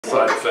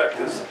side effect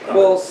is.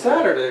 Well,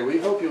 Saturday, we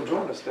hope you'll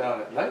join us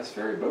down at Knight's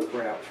Ferry Boat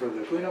Ramp for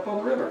the cleanup on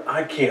the river.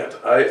 I can't.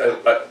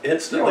 I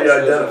instantly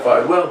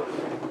identified. Well,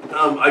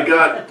 I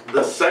got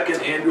the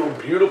second annual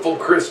Beautiful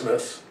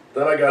Christmas.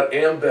 Then I got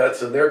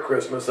Ambets and their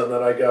Christmas, and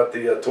then I got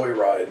the toy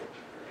ride.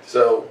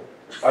 So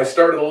I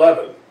start at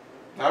 11.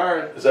 All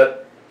right. Is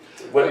that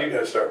when do you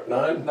guys start?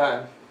 9?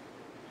 9.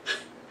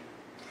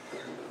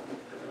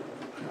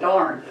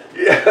 Darn.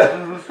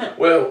 Yeah.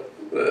 Well,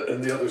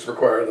 and the others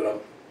require that I'm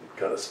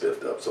kind of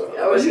spiffed up. So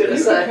I was going to You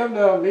say. can come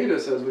down and meet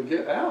us as we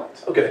get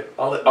out. okay,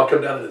 I'll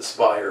come down and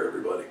inspire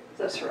everybody.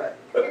 That's right.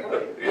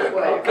 Yeah.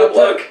 Well, Good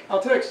luck.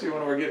 I'll text you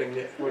when we're getting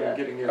near All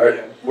right.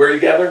 again. Where are you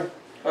gathering?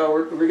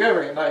 We're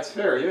gathering at Knight's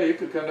Ferry. Yeah, you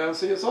could come down and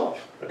see us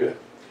off. Okay.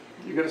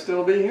 You're gonna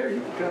still be here. You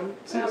can come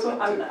see us off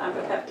I too.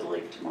 would have to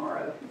leave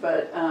tomorrow,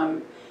 but